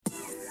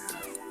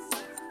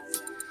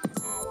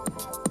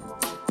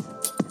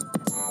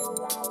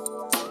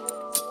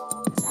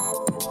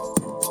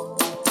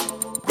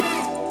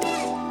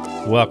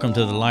Welcome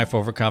to the Life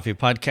Over Coffee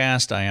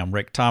podcast. I am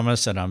Rick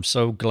Thomas, and I'm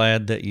so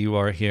glad that you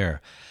are here.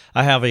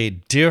 I have a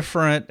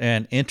different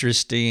and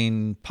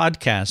interesting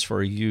podcast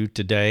for you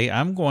today.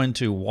 I'm going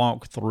to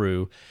walk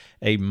through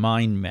a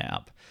mind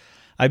map.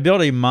 I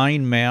built a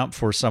mind map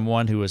for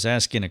someone who was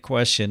asking a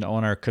question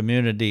on our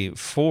community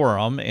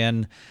forum,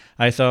 and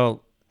I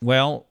thought,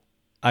 well,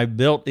 I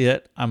built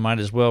it. I might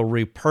as well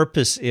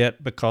repurpose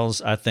it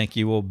because I think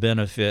you will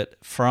benefit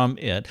from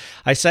it.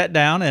 I sat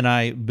down and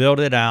I built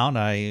it out.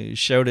 I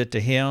showed it to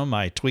him.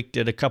 I tweaked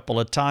it a couple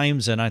of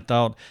times, and I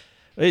thought,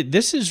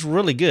 this is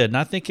really good, and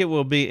I think it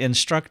will be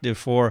instructive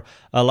for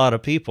a lot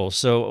of people.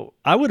 So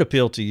I would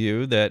appeal to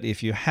you that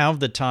if you have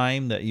the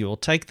time, that you will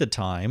take the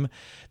time,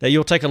 that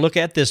you'll take a look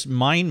at this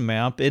mind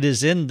map. It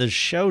is in the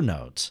show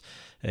notes.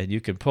 And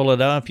you can pull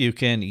it up, you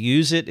can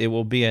use it. It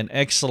will be an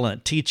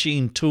excellent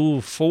teaching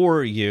tool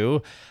for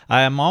you.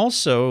 I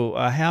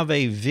have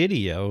a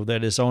video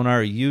that is on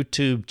our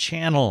YouTube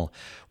channel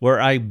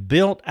where I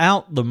built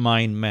out the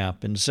mind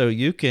map. And so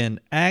you can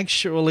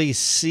actually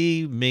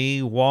see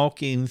me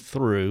walking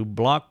through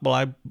block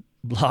by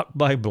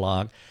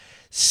block,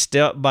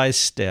 step by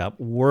step,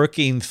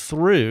 working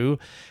through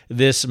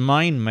this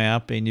mind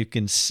map, and you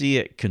can see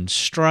it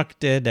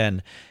constructed,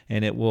 and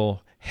it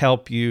will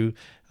help you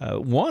to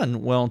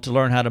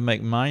learn how to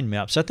make mind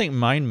maps. I think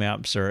mind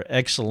maps are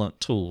excellent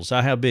tools.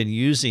 I have been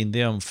using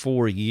them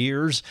for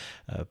years.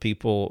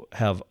 People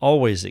have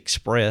always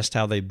expressed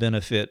how they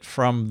benefit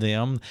from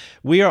them.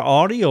 We are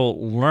audio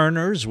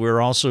learners. We're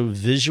also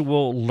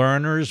visual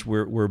learners.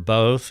 We're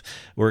both.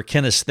 We're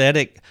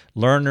kinesthetic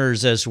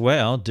learners as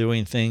well,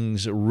 doing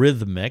things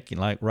rhythmic,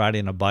 like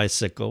riding a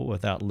bicycle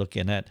without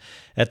looking at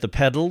the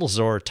pedals,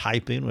 or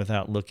typing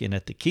without looking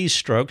at the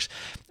keystrokes.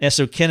 And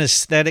so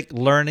kinesthetic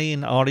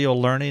learning, audio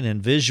learning,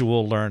 and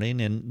visual learning,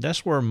 and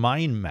that's where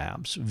mind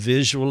maps,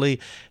 visually,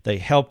 they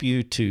help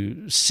you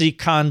to see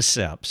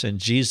concepts. And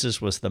Jesus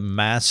was the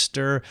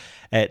master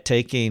at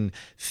taking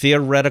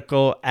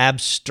theoretical,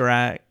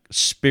 abstract,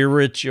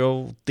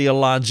 spiritual,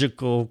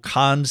 theological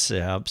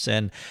concepts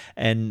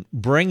and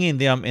bringing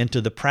them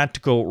into the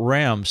practical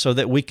realm so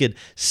that we could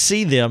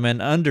see them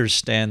and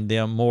understand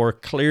them more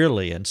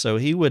clearly. And so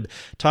he would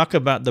talk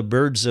about the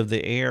birds of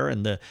the air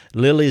and the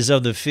lilies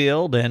of the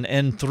field,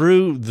 and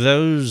through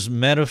those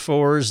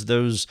metaphors,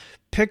 those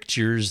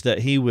pictures that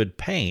he would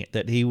paint,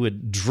 that he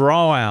would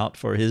draw out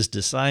for his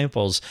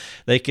disciples,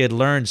 they could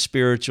learn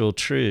spiritual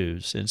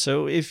truths. And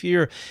so if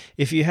you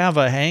have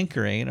a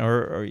hankering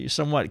or you're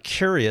somewhat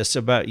curious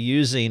about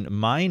using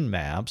mind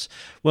maps,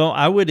 well,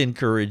 I would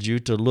encourage you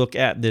to look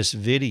at this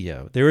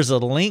video. There is a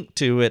link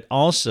to it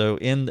also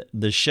in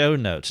the show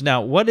notes.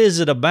 Now, what is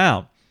it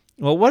about?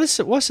 Well,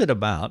 what's it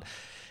about?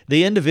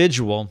 The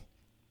individual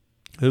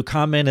who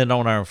commented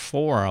on our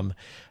forum,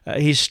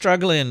 he's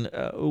struggling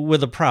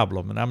with a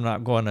problem, and I'm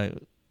not going to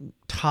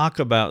talk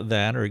about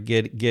that or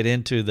get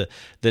into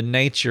the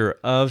nature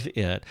of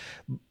it.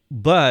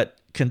 But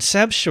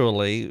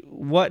conceptually,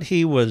 what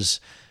he was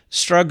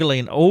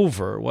struggling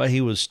over, what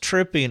he was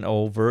tripping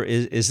over,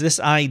 is this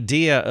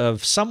idea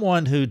of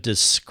someone who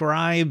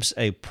describes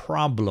a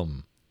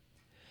problem,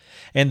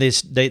 and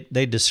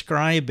they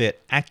describe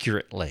it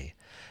accurately.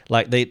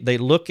 Like they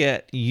look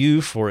at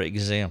you, for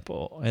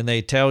example, and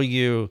they tell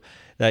you,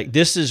 like,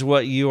 this is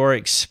what you are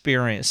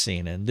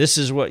experiencing, and this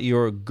is what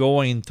you're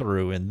going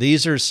through, and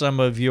these are some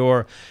of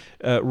your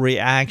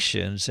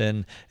reactions,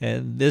 and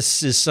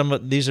these are some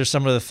of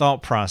the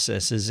thought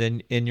processes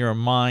in your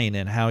mind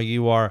and how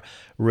you are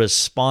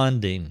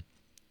responding.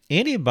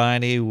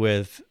 Anybody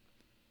with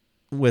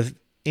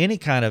any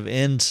kind of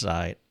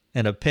insight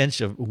and a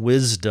pinch of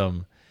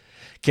wisdom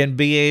can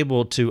be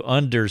able to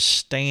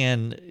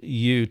understand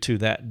you to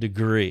that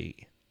degree.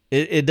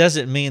 It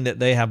doesn't mean that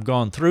they have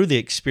gone through the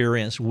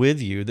experience with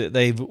you, that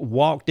they've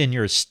walked in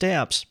your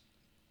steps,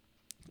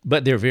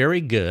 but they're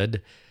very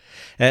good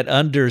at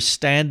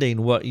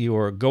understanding what you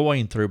are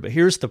going through. But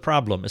here's the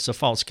problem. It's a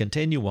false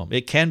continuum.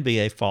 It can be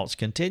a false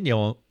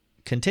continuum.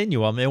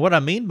 And what I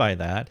mean by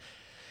that,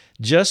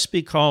 just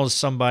because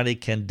somebody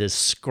can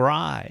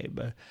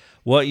describe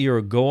what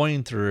you're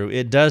going through,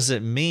 it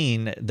doesn't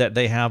mean that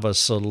they have a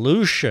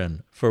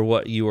solution for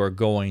what you are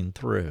going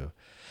through.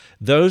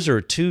 Those are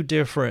two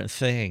different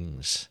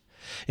things.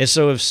 And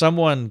so if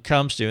someone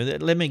comes to you,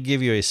 let me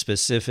give you a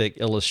specific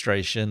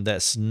illustration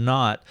that's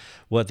not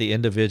what the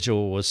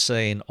individual was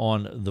saying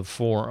on the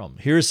forum.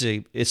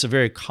 It's a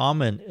very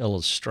common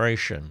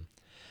illustration.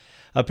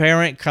 A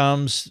parent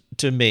comes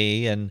to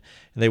me and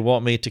they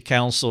want me to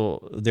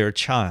counsel their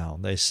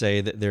child. They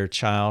say that their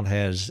child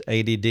has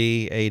ADD,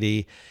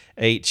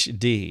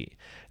 ADHD.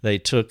 They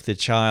took the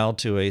child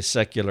to a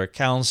secular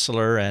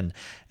counselor, and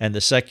the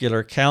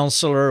secular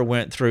counselor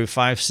went through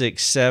 5,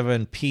 6,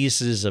 7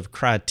 pieces of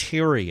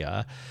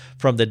criteria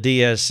from the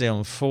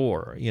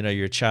DSM-4.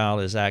 Your child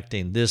is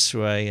acting this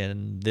way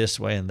and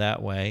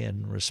that way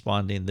and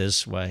responding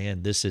this way,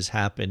 and this is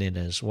happening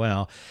as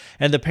well.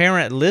 And the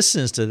parent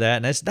listens to that,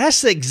 and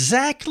that's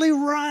exactly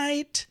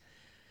right.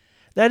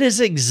 That is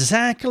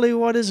exactly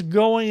what is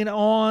going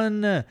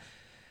on.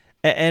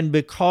 And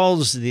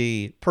because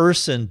the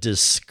person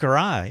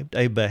described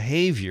a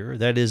behavior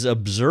that is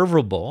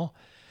observable,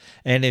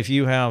 and if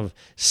you have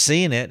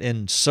seen it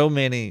in so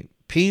many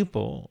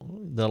people,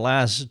 the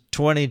last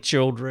 20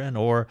 children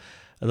or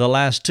the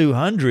last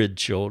 200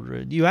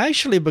 children, you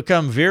actually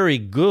become very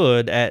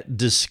good at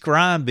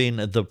describing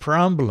the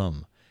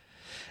problem.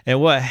 And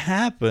what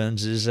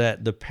happens is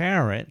that the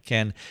parent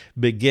can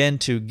begin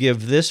to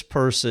give this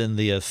person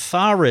the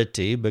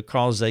authority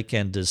because they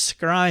can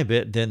describe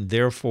it, then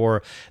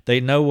therefore they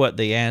know what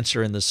the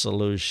answer and the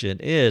solution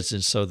is.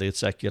 And so the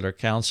secular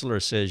counselor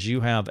says,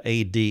 you have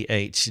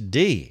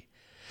ADHD.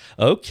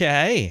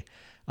 Okay,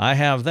 I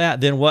have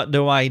that. Then what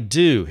do I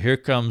do? Here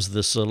comes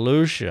the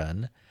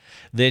solution.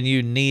 Then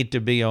you need to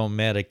be on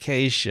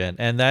medication.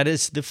 And that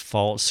is the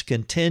false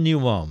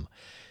continuum.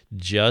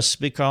 Just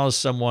because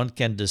someone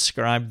can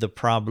describe the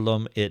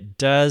problem, it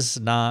does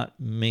not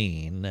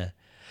mean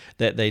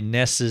that they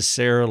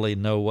necessarily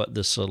know what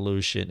the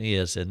solution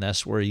is. And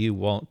that's where you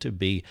want to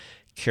be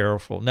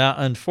careful. Now,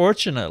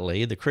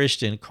 unfortunately, the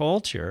Christian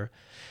culture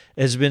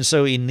has been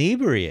so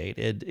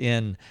inebriated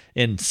in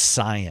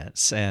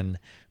science and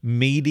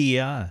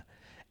media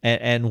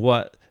and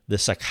what the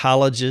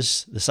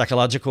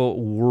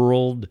psychological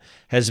world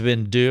has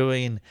been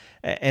doing.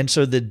 And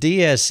so the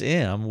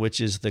DSM,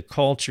 which is the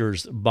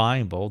culture's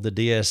Bible, the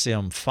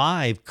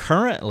DSM-5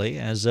 currently,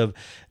 as of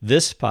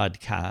this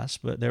podcast,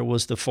 but there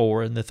was the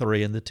 4 and the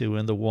 3 and the 2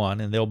 and the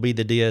 1, and there'll be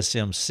the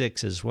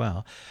DSM-6 as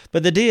well.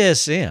 But the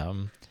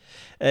DSM,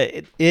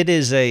 it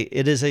is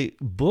a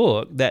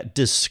book that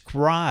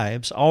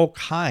describes all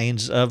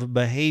kinds of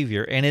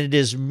behavior, and it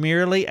is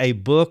merely a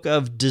book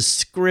of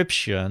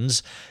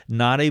descriptions,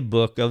 not a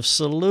book of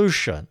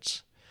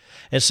solutions.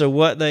 And so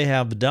what they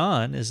have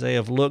done is they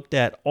have looked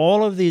at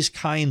all of these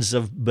kinds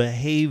of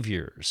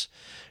behaviors.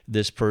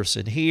 This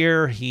person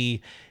here,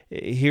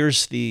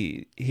 here's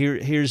the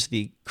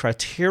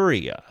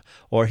criteria,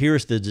 or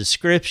here's the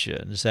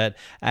descriptions that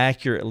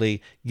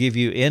accurately give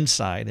you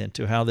insight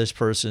into how this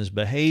person is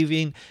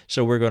behaving.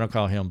 So we're going to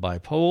call him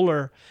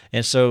bipolar.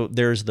 And so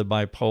there's the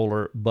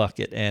bipolar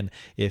bucket. And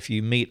if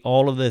you meet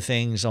all of the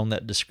things on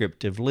that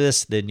descriptive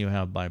list, then you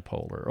have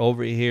bipolar.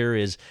 Over here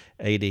is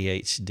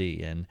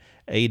ADHD and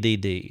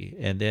ADD.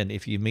 And then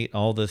if you meet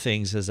all the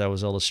things as I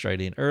was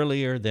illustrating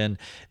earlier, then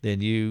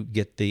you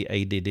get the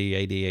ADD,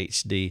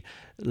 ADHD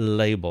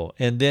label.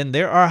 And then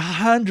there are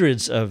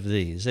hundreds of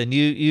these, and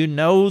you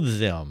know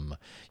them.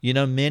 You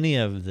know many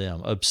of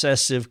them.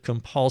 Obsessive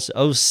compulsive,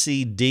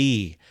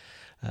 OCD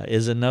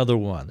is another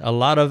one. A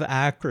lot of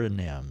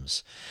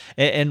acronyms.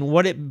 And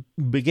what it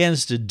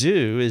begins to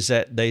do is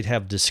that they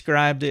have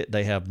described it,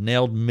 they have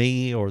nailed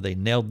me, or they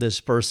nailed this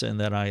person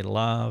that I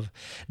love.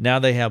 Now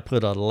they have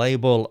put a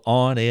label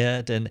on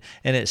it, and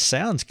it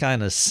sounds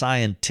kind of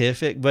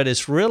scientific, but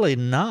it's really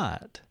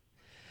not.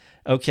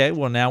 Okay,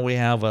 well, now we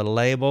have a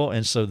label,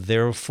 and so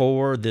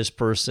therefore this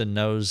person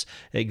knows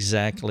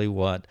exactly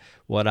what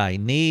I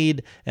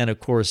need. And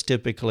of course,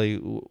 typically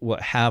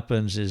what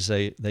happens is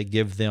they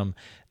give them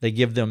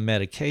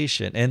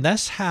medication. And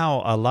that's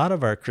how a lot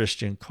of our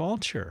Christian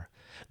culture,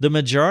 the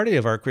majority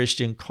of our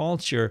Christian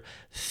culture,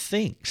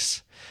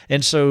 thinks.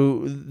 And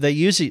so they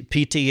use it,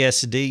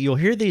 PTSD. You'll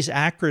hear these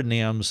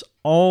acronyms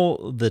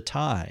all the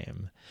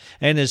time,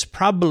 and it's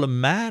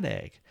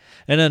problematic.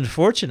 And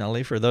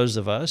unfortunately, for those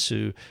of us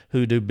who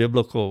do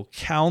biblical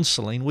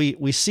counseling,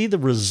 we see the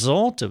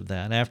result of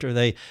that after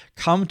they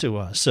come to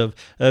us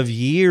of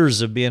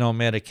years of being on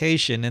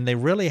medication, and they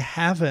really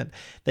haven't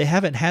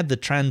had the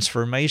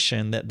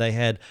transformation that they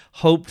had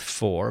hoped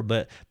for,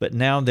 but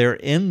now they're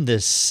in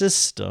this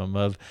system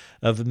of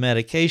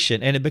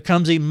medication, and it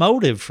becomes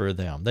emotive for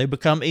them. They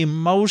become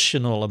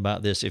emotional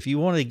about this. If you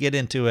want to get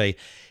into a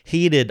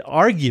heated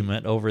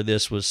argument over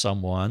this with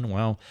someone,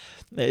 well,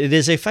 it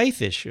is a faith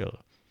issue.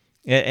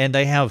 And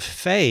they have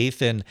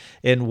faith in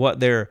what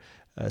their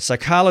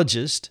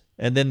psychologist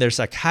and then their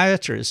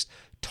psychiatrist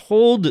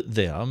told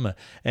them,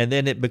 and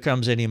then it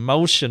becomes an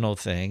emotional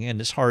thing,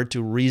 and it's hard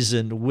to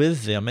reason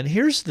with them. And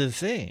here's the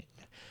thing,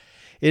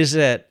 is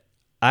that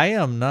I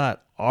am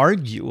not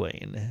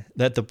arguing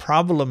that the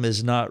problem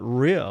is not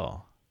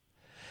real.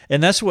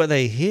 And that's what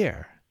they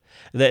hear.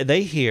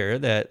 They hear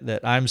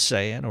that I'm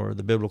saying, or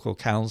the biblical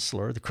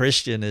counselor, the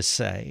Christian is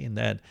saying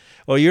that,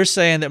 well, you're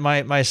saying that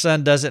my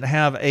son doesn't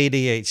have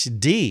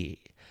ADHD.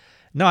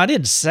 No, I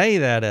didn't say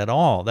that at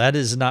all. That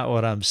is not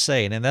what I'm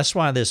saying. And that's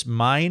why this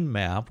mind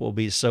map will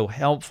be so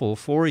helpful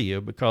for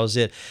you, because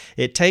it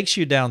takes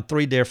you down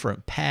 3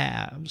 different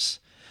paths.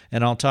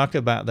 And I'll talk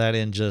about that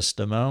in just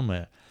a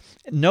moment.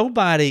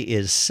 Nobody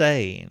is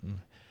saying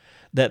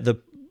that the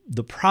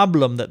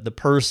problem that the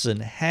person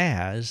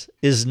has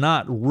is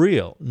not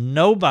real.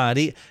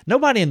 Nobody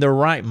in their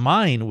right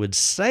mind would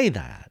say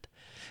that.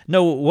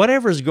 No,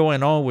 whatever's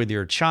going on with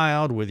your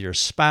child, with your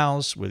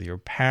spouse, with your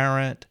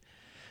parent,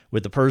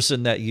 with the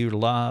person that you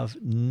love,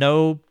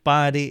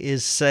 nobody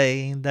is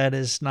saying that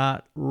is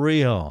not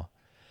real.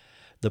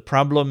 The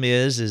problem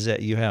is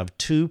that you have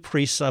 2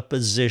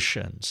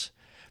 presuppositions.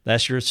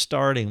 That's your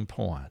starting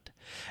point.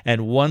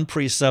 And one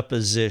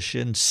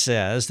presupposition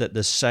says that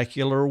the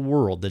secular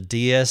world, the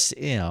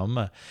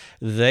DSM,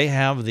 they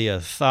have the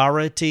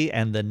authority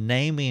and the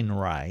naming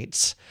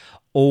rights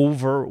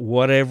over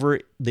whatever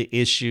the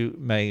issue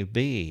may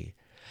be.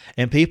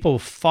 And people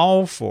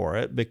fall for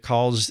it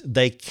because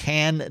they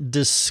can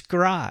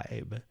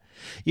describe.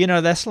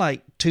 That's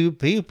like two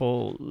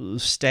people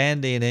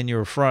standing in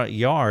your front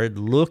yard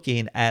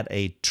looking at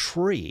a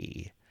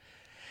tree.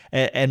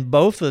 And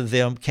both of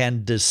them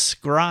can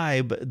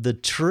describe the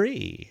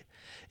tree.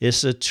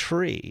 It's a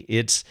tree.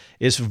 It's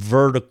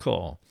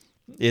vertical.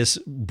 It's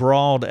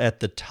broad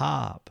at the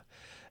top.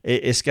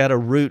 It's got a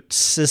root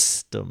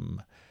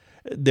system.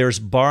 There's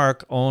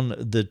bark on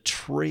the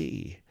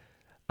tree.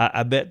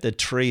 I bet the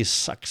tree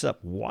sucks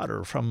up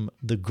water from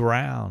the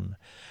ground.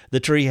 The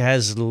tree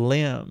has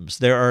limbs.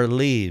 There are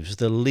leaves.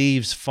 The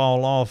leaves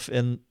fall off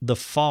in the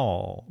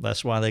fall.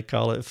 That's why they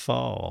call it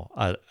fall.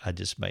 I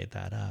just made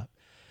that up.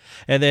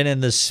 And then in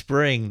the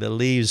spring, the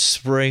leaves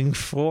spring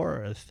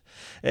forth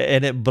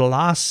and it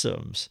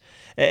blossoms.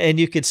 And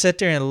you could sit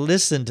there and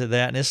listen to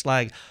that, and it's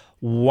like,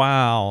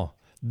 wow,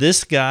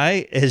 this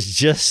guy has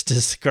just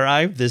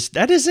described this.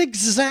 That is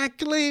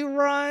exactly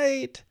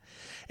right.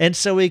 And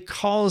so he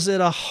calls it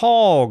a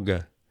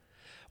hog.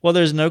 Well,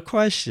 there's no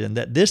question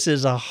that this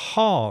is a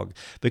hog.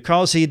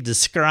 Because he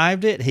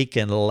described it, he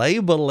can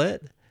label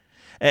it.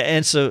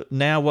 And so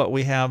now what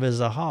we have is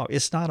a hog.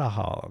 It's not a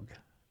hog.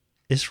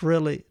 It's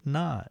really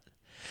not.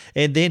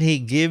 And then he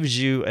gives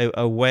you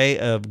a way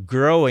of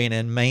growing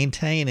and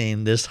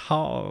maintaining this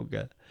hog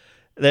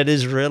that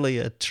is really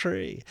a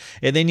tree.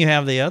 And then you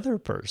have the other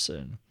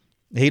person.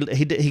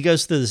 He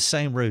goes through the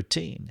same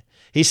routine.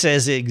 He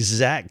says the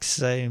exact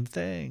same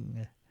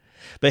thing.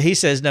 But he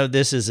says, no,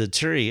 this is a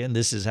tree, and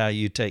this is how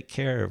you take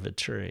care of a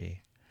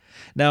tree.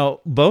 Now,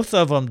 both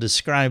of them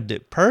described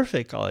it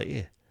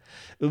perfectly,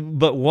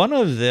 but one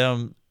of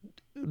them,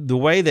 the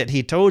way that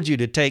he told you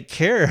to take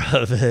care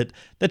of it,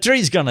 the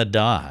tree's going to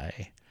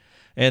die.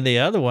 And the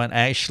other one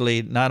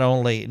actually not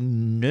only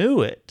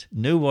knows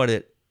what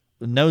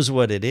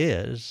it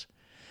is,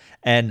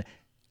 and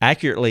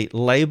accurately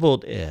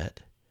labeled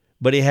it,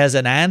 but he has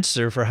an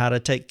answer for how to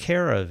take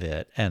care of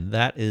it. And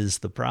that is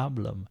the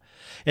problem.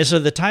 And so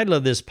the title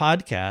of this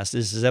podcast,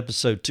 this is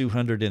episode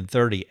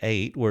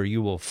 238, where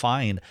you will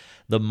find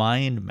the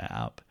mind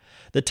map.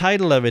 The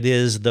title of it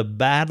is The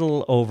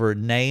Battle Over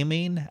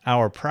Naming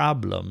Our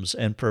Problems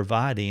and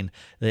Providing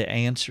the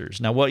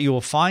Answers. Now, what you will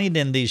find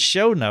in these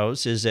show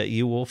notes is that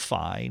you will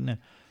find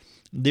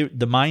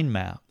the mind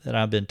map that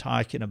I've been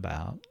talking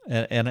about.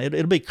 And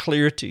it'll be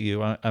clear to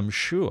you, I'm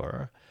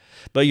sure.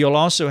 But you'll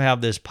also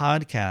have this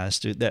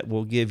podcast that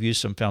will give you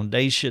some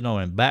foundational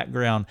and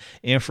background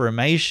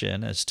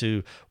information as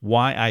to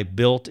why I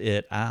built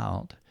it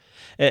out.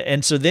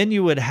 And so then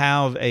you would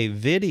have a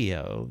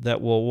video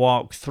that will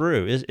walk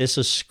through. It's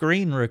a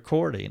screen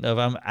recording of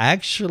I'm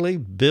actually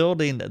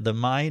building the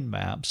mind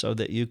map so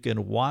that you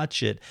can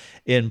watch it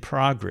in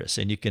progress.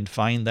 And you can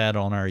find that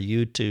on our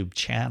YouTube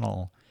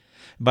channel.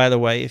 By the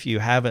way, if you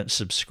haven't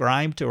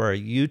subscribed to our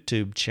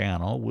YouTube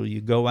channel, will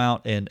you go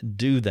out and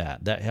do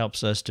that? That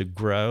helps us to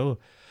grow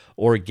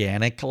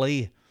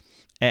organically,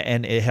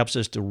 and it helps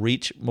us to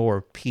reach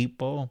more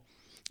people.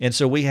 And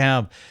so we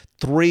have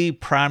three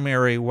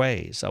primary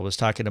ways. I was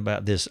talking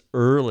about this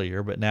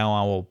earlier, but now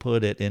I will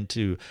put it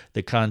into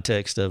the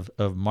context of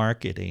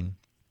marketing.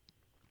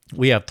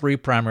 We have three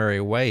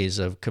primary ways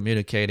of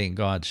communicating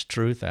God's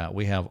truth out.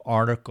 We have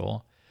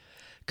article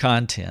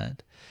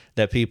content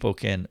that people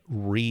can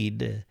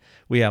read.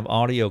 We have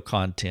audio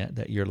content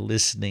that you're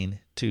listening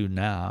to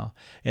now.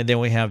 And then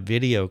we have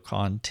video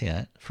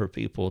content for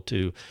people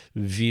to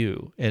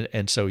view.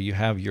 And so you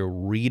have your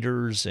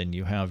readers and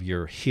you have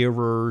your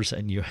hearers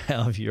and you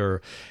have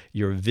your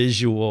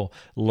visual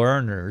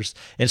learners.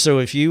 And so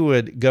if you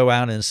would go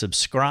out and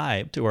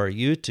subscribe to our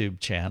YouTube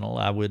channel,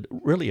 I would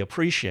really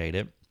appreciate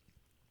it,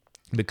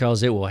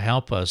 because it will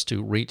help us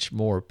to reach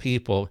more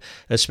people,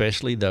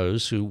 especially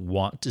those who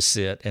want to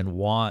sit and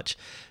watch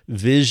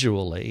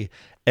visually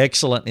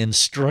excellent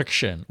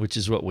instruction, which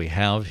is what we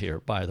have here,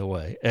 by the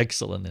way,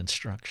 excellent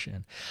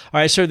instruction. All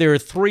right, so there are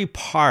three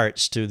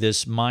parts to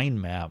this mind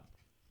map,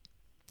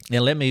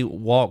 and let me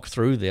walk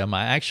through them.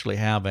 I actually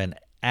have an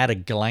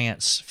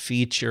at-a-glance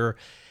feature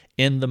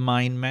in the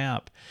mind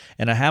map,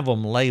 and I have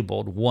them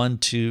labeled 1,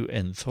 2,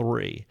 and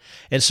 3.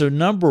 And so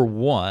number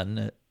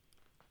 1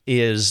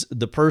 is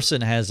the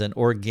person has an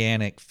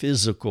organic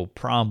physical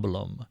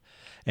problem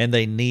and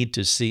they need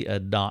to see a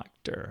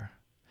doctor.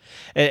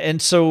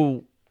 And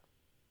so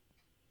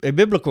a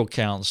biblical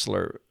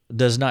counselor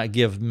does not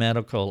give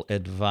medical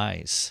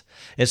advice.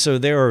 And so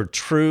there are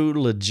true,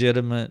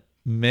 legitimate,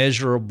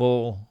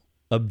 measurable,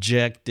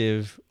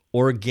 objective,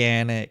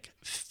 organic,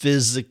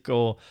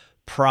 physical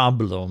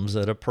problems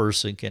that a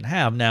person can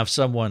have. Now, if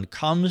someone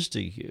comes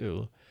to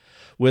you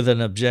with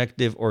an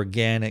objective,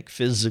 organic,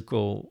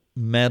 physical,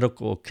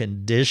 medical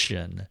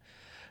condition,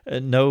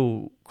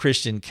 no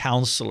Christian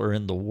counselor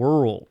in the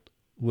world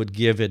would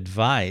give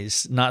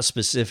advice, not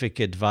specific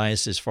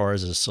advice as far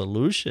as a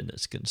solution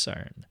is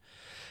concerned.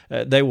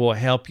 They will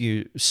help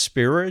you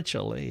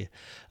spiritually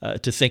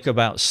to think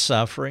about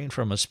suffering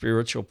from a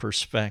spiritual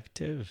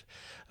perspective,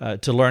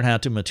 to learn how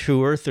to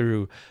mature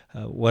through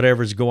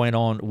whatever's going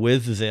on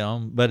with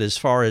them. But as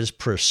far as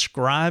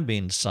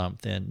prescribing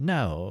something,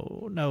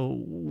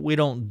 no, we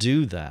don't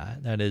do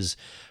that. That is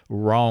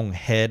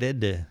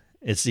wrong-headed.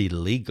 It's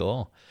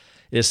illegal.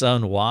 It's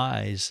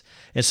unwise.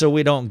 And so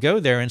we don't go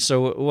there. And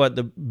so what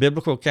the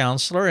biblical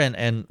counselor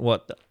and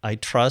what I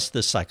trust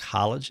the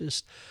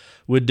psychologist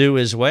would do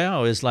as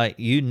well is like,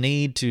 you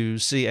need to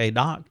see a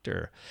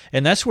doctor.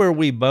 And that's where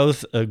we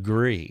both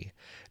agree.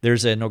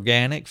 There's an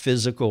organic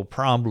physical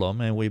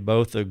problem, and we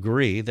both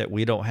agree that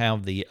we don't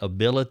have the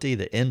ability,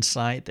 the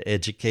insight, the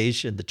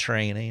education, the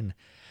training,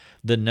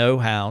 the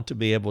know-how to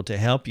be able to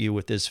help you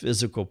with this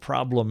physical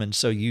problem. And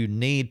so you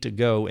need to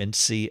go and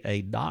see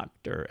a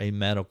doctor, a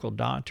medical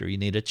doctor. You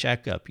need a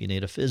checkup. You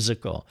need a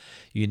physical.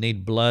 You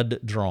need blood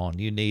drawn.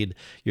 You need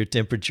your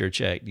temperature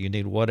checked. You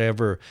need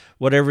whatever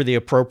the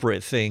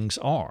appropriate things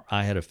are.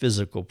 I had a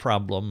physical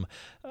problem.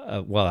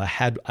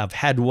 I've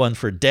had one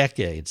for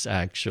decades,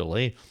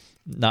 actually.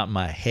 Not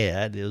my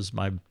head. It was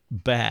my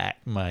back.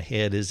 My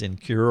head is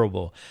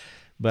incurable.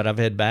 But I've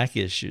had back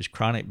issues,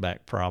 chronic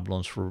back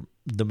problems for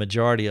the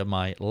majority of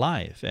my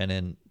life. And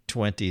in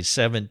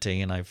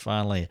 2017, I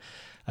finally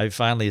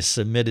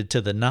submitted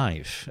to the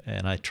knife,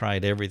 and I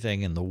tried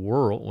everything in the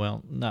world,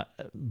 well, not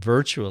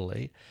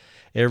virtually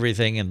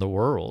everything in the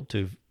world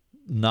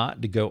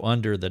not to go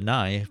under the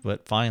knife,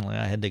 but finally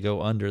I had to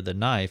go under the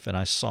knife, and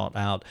I sought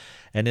out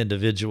an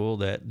individual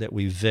that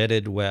we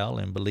vetted well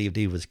and believed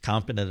he was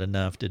competent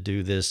enough to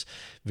do this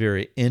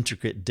very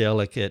intricate,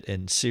 delicate,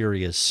 and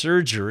serious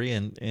surgery,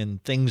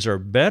 and things are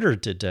better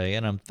today,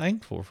 and I'm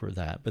thankful for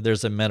that. But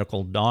there's a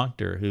medical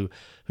doctor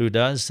who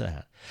does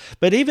that.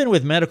 But even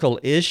with medical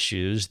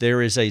issues,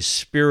 there is a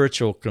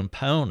spiritual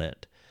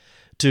component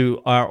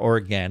to our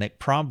organic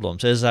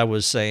problems, as I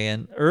was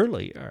saying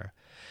earlier.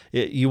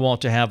 You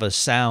want to have a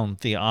sound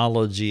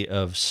theology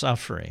of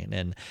suffering,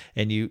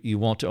 and you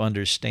want to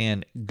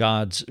understand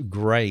God's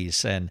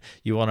grace, and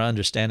you want to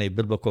understand a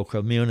biblical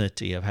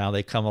community of how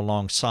they come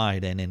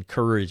alongside and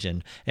encourage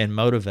and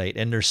motivate.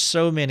 And there's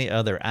so many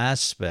other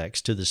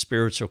aspects to the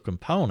spiritual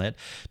component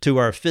to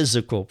our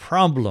physical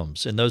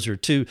problems, and those are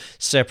two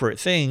separate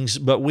things,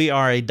 but we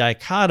are a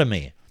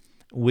dichotomy.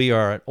 We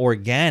are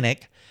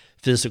organic,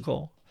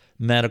 physical,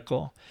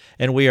 medical,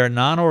 and we are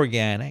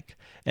non-organic,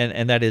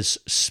 and that is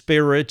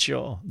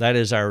spiritual. That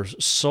is our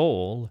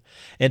soul.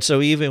 And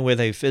so even with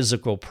a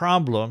physical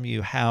problem,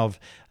 you have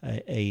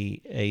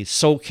a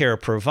soul care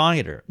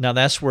provider. Now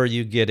that's where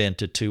you get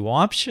into two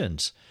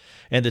options.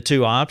 And the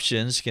two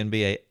options can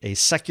be a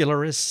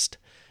secularist,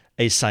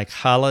 a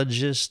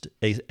psychologist.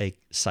 A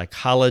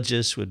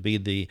psychologist would be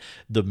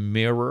the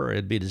mirror.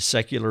 It'd be the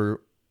secular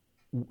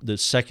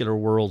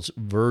world's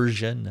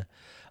version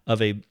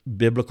of a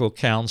biblical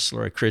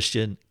counselor, a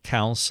Christian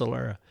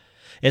counselor.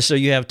 And so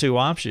you have two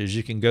options.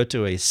 You can go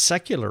to a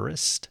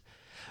secularist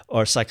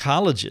or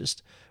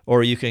psychologist,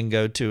 or you can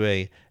go to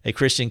a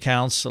Christian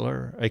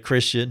counselor, a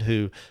Christian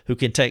who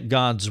can take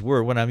God's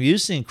word. When I'm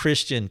using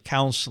Christian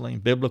counseling,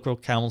 biblical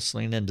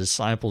counseling, and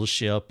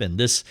discipleship in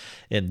this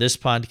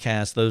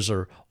podcast, those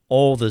are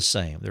all the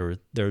same.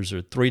 Those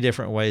are three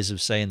different ways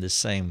of saying the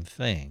same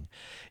thing.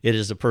 It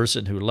is a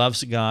person who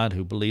loves God,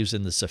 who believes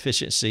in the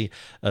sufficiency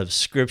of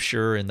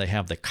Scripture, and they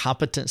have the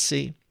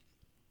competency.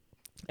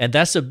 And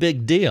that's a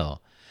big deal.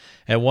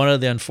 And one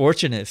of the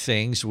unfortunate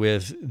things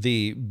with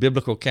the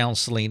biblical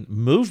counseling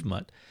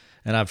movement,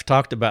 and I've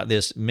talked about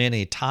this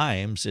many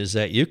times, is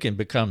that you can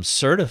become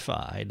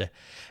certified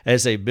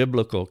as a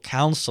biblical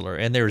counselor.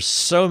 And there's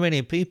so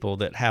many people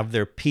that have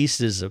their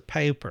pieces of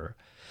paper.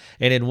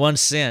 And in one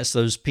sense,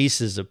 those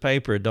pieces of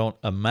paper don't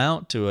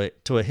amount to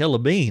a hill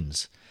of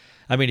beans.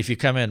 I mean, if you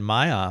come in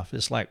my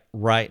office, like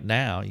right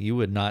now, you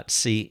would not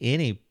see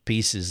any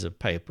pieces of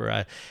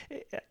paper.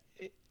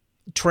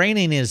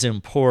 Training is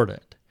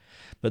important.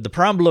 But the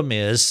problem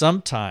is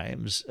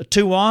sometimes,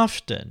 too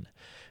often,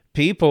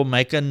 people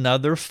make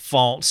another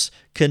false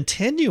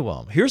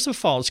continuum. Here's a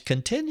false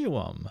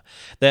continuum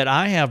that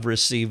I have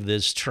received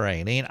this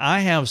training. I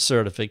have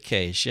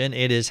certification.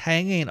 It is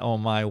hanging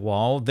on my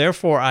wall.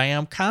 Therefore, I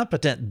am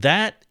competent.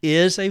 That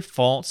is a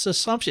false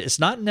assumption. It's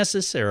not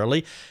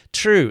necessarily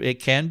true.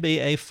 It can be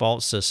a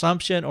false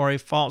assumption or a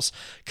false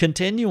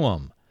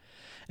continuum.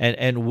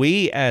 And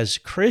we as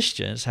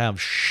Christians have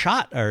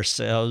shot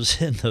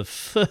ourselves in the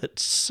foot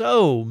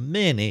so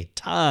many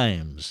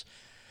times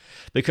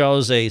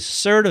because a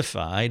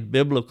certified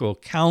biblical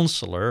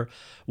counselor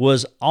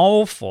was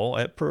awful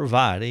at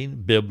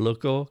providing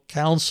biblical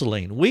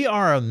counseling. We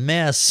are a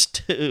mess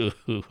too,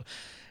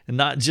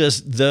 not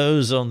just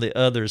those on the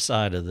other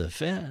side of the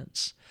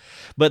fence.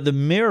 But the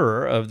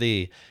mirror of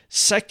the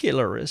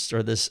secularist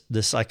or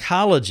the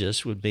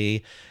psychologist would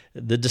be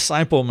the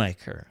disciple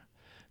maker,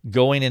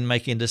 going and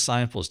making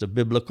disciples, the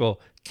biblical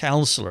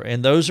counselor.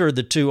 And those are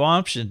the two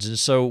options. And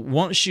so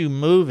once you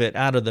move it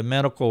out of the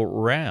medical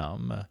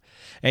realm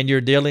and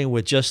you're dealing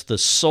with just the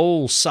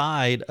soul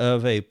side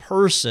of a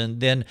person,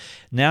 then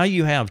now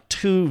you have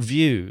two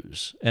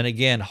views. And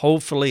again,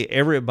 hopefully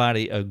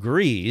everybody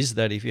agrees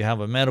that if you have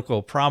a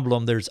medical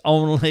problem, there's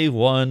only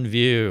one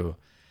view.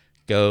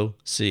 Go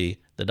see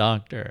the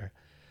doctor.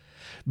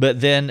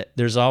 But then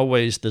there's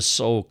always the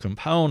soul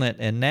component,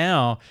 and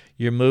now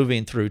you're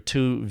moving through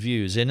two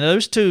views. In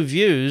those two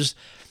views,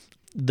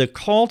 the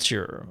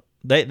culture,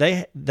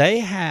 they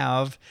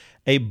have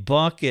a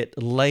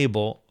bucket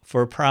label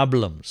for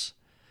problems.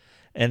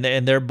 And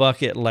their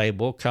bucket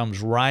label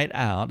comes right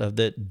out of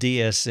the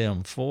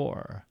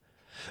DSM-4.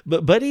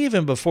 But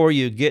even before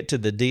you get to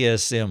the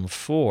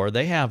DSM-4,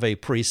 they have a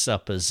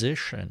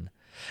presupposition.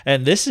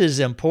 And this is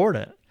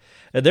important.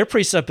 Their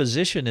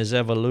presupposition is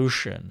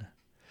evolution.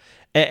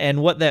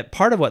 And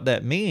part of what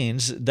that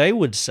means, they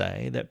would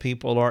say that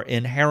people are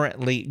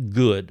inherently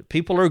good.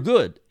 People are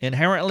good,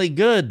 inherently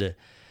good.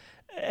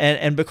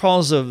 And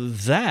because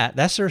of that,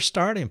 that's their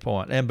starting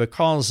point. And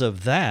because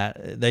of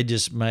that, they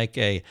just make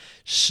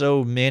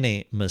so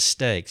many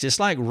mistakes. It's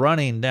like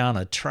running down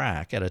a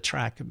track at a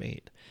track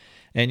meet,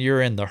 and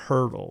you're in the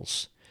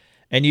hurdles,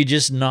 and you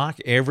just knock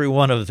every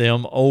one of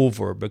them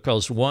over,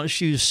 because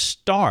once you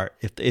start,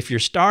 if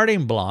your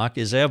starting block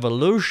is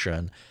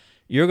evolution,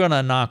 you're going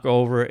to knock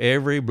over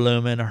every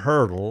blooming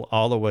hurdle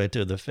all the way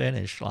to the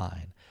finish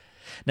line.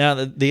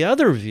 Now, the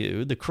other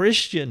view, the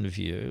Christian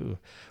view,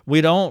 we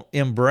don't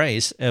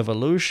embrace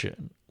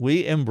evolution.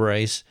 We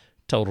embrace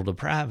total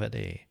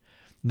depravity,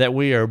 that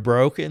we are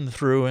broken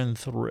through and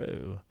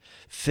through.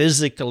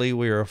 Physically,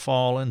 we are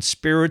fallen.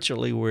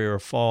 Spiritually, we are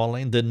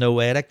falling. The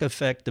noetic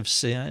effect of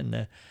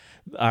sin,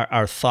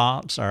 our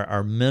thoughts,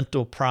 our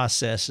mental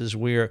processes,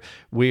 we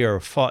are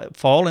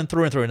falling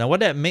through and through. Now, what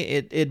that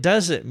mean? It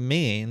doesn't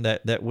mean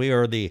that we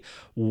are the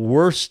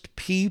worst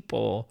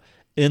people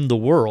in the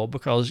world,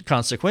 because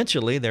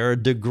consequentially there are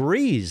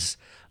degrees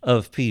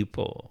of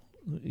people.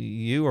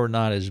 You are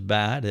not as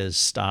bad as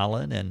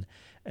Stalin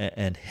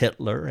and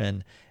Hitler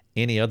and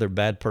any other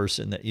bad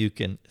person that you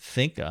can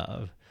think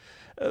of.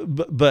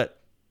 But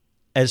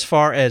as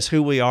far as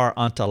who we are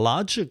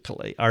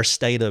ontologically, our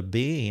state of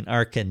being,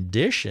 our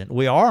condition,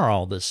 we are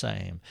all the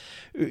same.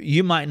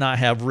 You might not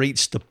have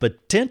reached the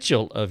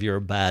potential of your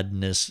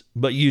badness,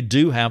 but you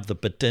do have the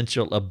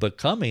potential of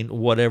becoming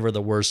whatever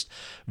the worst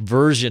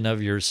version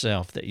of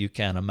yourself that you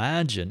can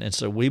imagine. And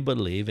so we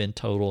believe in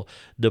total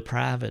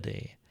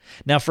depravity.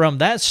 Now, from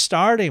that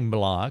starting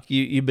block,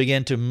 you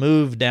begin to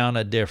move down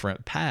a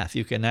different path.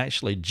 You can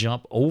actually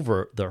jump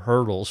over the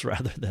hurdles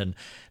rather than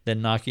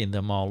knocking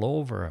them all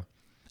over.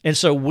 And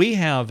so we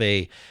have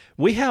a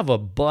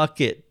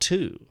bucket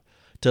too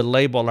to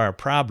label our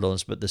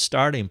problems, but the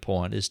starting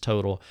point is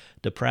total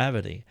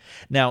depravity.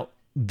 Now,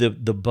 the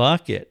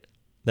bucket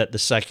that the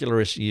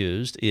secularists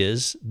used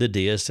is the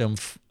DSM.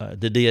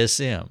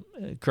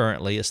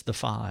 Currently, it's the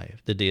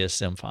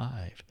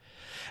DSM-5.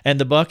 And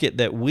the bucket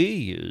that we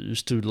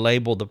use to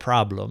label the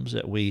problems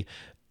that we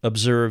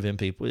observe in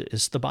people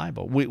is the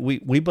Bible.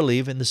 We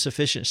believe in the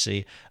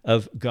sufficiency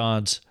of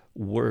God's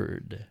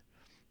Word.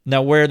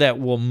 Now, where that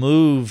will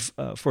move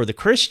for the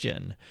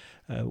Christian,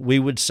 we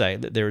would say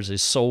that there is a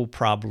soul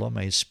problem,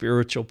 a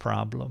spiritual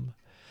problem.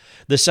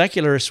 The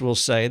secularists will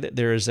say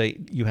that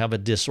you have a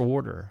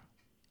disorder.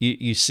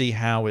 You see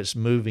how it's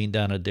moving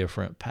down a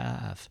different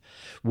path.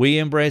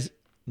 The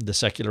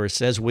secularist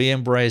says, we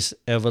embrace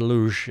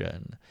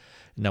evolution.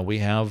 Now, we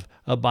have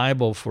a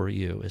Bible for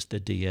you. It's the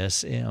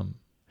DSM.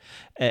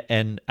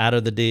 And out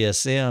of the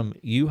DSM,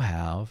 you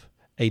have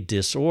a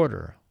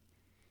disorder.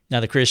 Now,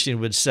 the Christian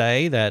would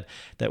say that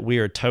we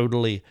are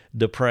totally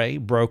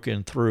depraved,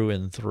 broken through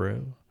and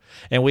through.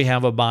 And we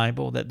have a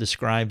Bible that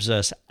describes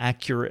us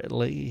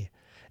accurately,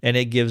 and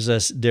it gives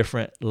us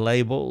different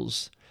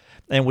labels.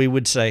 And we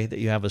would say that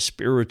you have a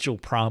spiritual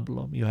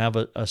problem, you have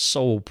a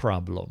soul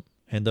problem,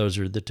 and those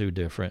are the two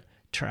different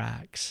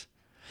tracks.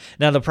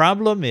 Now, the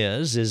problem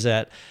is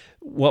that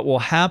what will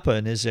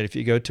happen is that if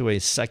you go to a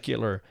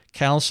secular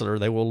counselor,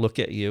 they will look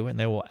at you and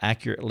they will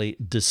accurately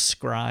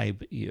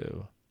describe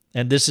you.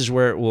 And this is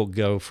where it will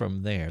go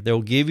from there.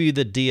 They'll give you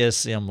the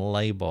DSM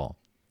label,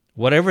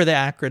 whatever the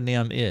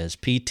acronym is,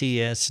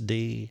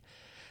 PTSD,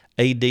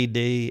 ADD,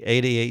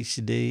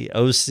 ADHD,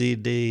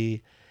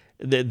 OCD.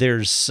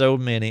 There's so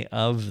many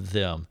of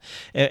them.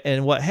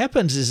 And what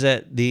happens is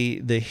that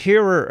the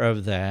hearer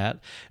of that,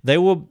 they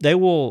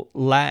will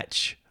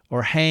latch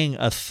or hang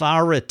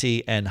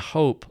authority and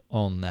hope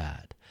on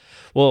that.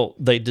 Well,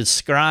 they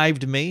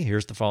described me.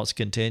 Here's the false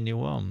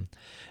continuum.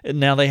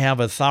 Now they have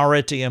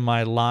authority in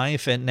my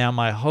life, and now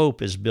my hope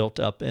is built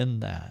up in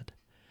that.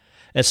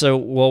 And so,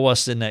 well,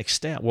 what's the next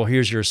step? Well,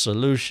 here's your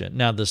solution.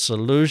 Now, the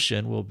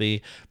solution will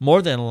be,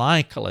 more than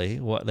likely,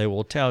 what they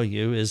will tell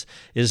you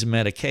is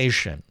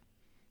medication,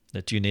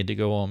 that you need to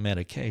go on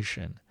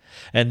medication.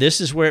 And this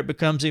is where it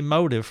becomes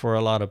emotive for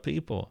a lot of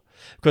people,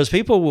 because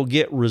people will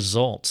get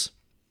results.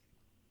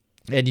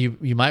 And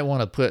you might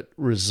want to put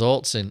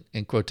results in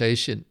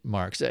quotation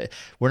marks.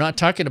 We're not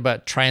talking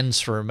about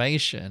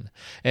transformation.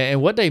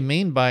 And what they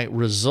mean by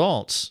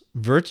results,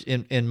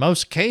 in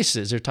most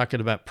cases, they're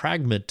talking about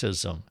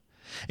pragmatism.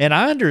 And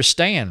I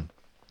understand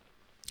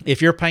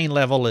if your pain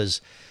level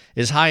is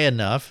high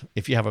enough,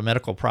 if you have a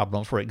medical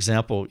problem, for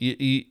example,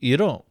 you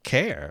don't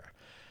care.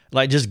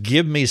 Like, just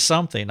give me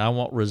something. I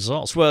want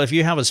results. Well, if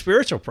you have a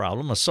spiritual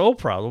problem, a soul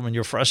problem, and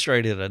you're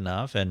frustrated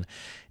enough, and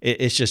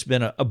it's just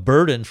been a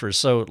burden for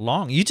so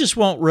long, you just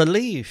want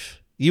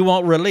relief. You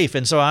want relief.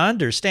 And so I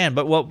understand.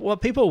 But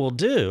what people will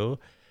do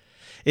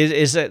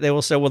is that they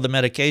will say, well, the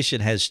medication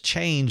has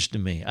changed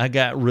me. I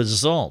got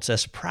results.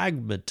 That's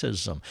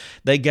pragmatism.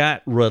 They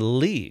got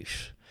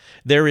relief.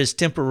 There is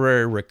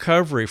temporary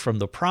recovery from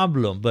the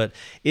problem, but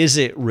is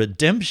it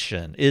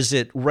redemption? Is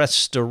it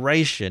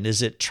restoration?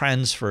 Is it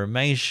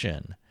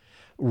transformation?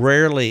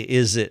 Rarely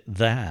is it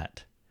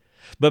that.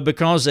 But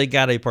because they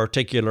got a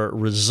particular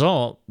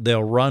result,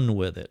 they'll run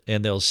with it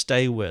and they'll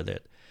stay with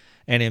it.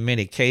 And in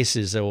many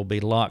cases, they will be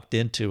locked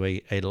into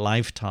a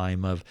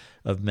lifetime of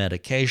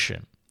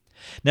medication.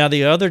 Now,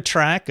 the other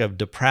track of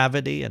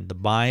depravity and the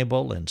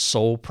Bible and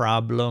soul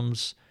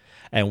problems,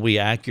 and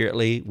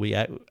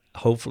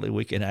hopefully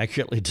we can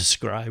accurately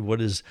describe what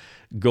is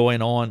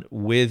going on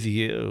with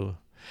you.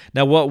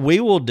 Now, what we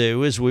will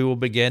do is we will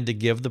begin to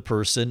give the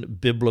person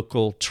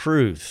biblical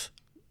truth.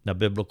 Now,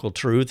 biblical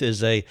truth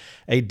is a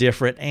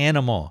different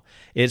animal.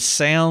 It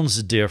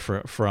sounds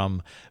different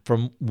from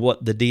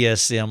what the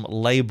DSM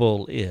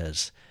label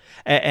is.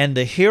 And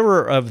the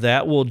hearer of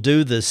that will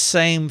do the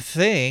same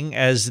thing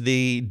as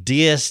the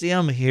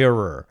DSM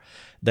hearer.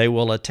 They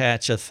will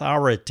attach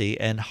authority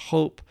and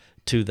hope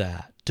to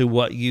that, to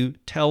what you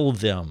tell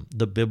them,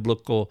 the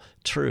biblical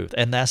truth.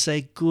 And that's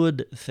a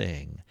good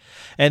thing.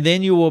 And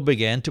then you will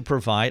begin to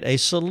provide a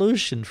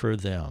solution for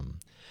them.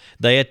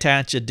 They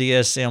attach a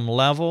DSM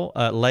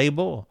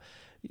label.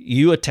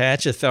 You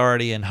attach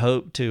authority and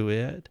hope to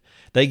it.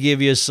 They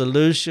give you a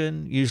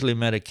solution, usually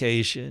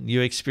medication. You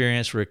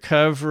experience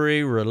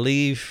recovery,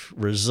 relief,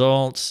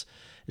 results.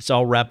 It's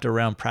all wrapped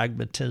around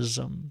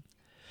pragmatism.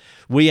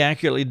 We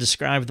accurately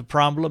describe the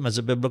problem as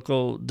a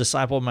biblical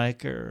disciple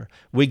maker.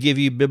 We give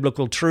you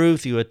biblical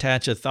truth. You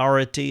attach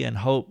authority and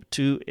hope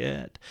to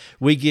it.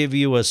 We give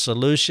you a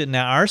solution.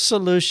 Now, our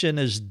solution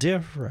is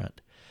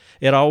different.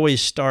 It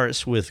always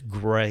starts with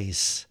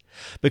grace,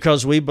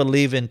 because we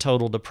believe in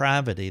total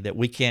depravity, that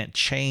we can't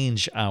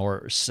change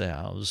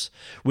ourselves.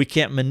 We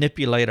can't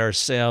manipulate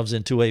ourselves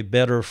into a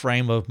better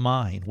frame of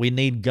mind. We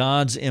need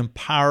God's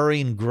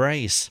empowering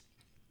grace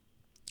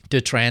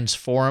to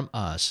transform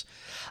us.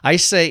 I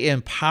say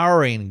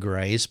empowering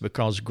grace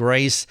because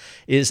grace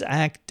is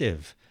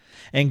active.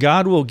 And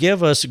God will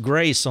give us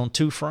grace on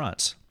two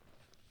fronts.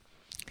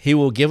 He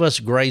will give us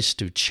grace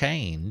to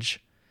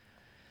change,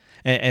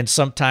 and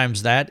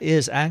sometimes that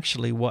is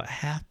actually what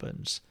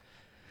happens.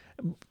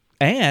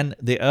 And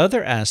the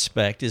other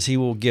aspect is He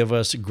will give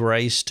us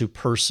grace to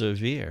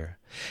persevere.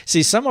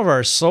 See, some of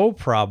our soul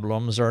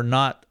problems are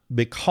not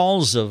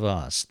because of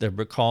us. They're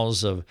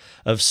because of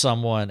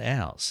someone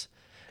else.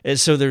 And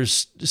so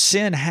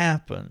sin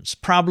happens,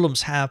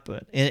 problems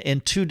happen in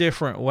two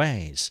different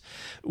ways.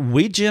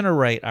 We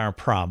generate our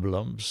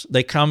problems.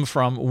 They come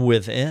from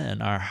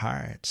within our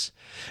hearts.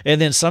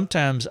 And then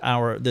sometimes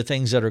the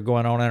things that are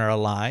going on in our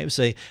lives,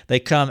 they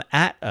come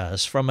at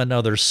us from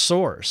another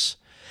source.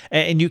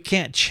 And you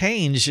can't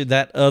change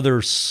that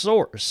other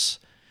source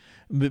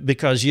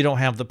because you don't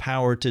have the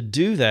power to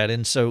do that.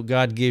 And so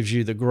God gives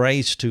you the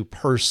grace to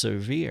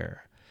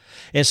persevere.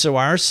 And so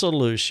our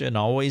solution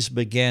always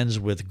begins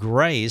with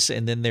grace,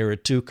 and then there are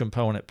two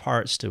component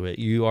parts to it.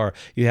 You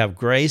have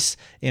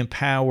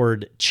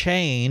grace-empowered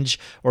change,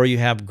 or you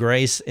have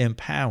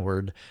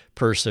grace-empowered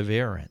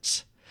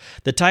perseverance.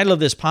 The title of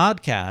this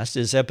podcast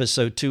is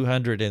episode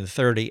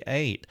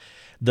 238,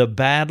 The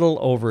Battle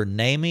Over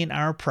Naming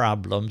Our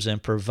Problems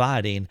and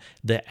Providing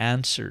the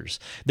Answers.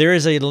 There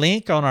is a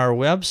link on our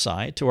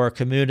website to our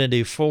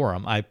community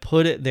forum. I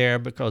put it there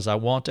because I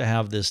want to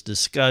have this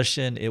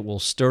discussion. It will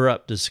stir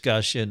up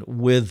discussion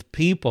with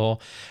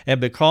people.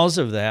 And because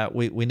of that,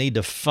 we need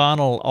to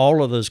funnel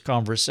all of those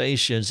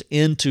conversations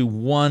into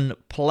one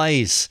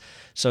place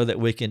so that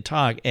we can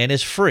talk. And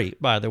it's free,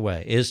 by the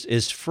way.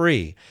 It's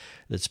free.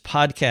 This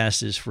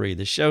podcast is free.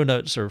 The show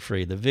notes are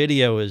free. The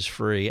video is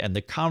free. And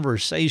the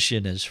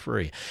conversation is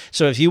free.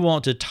 So if you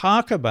want to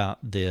talk about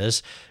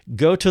this,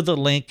 go to the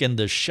link in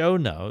the show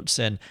notes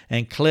and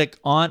click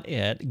on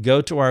it.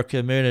 Go to our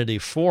community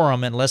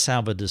forum and let's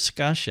have a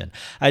discussion.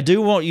 I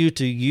do want you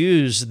to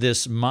use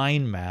this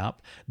mind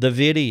map, the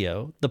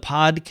video, the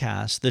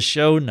podcast, the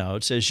show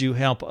notes as you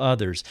help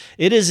others.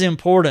 It is an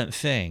important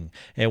thing.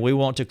 And we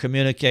want to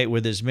communicate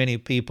with as many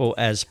people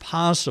as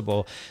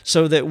possible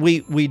so that we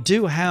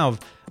do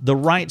have the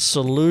right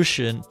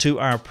solution to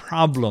our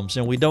problems,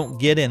 and we don't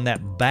get in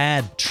that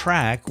bad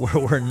track where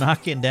we're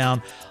knocking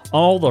down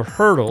all the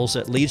hurdles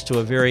that leads to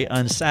a very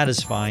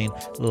unsatisfying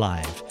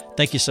life.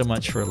 Thank you so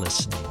much for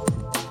listening.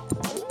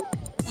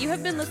 You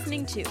have been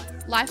listening to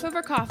Life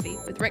Over Coffee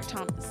with Rick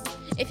Thomas.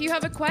 If you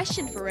have a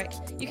question for Rick,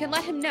 you can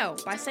let him know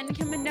by sending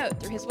him a note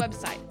through his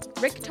website,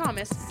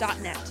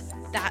 rickthomas.net.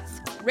 That's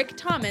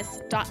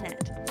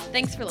rickthomas.net.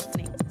 Thanks for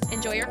listening.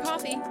 Enjoy your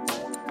coffee.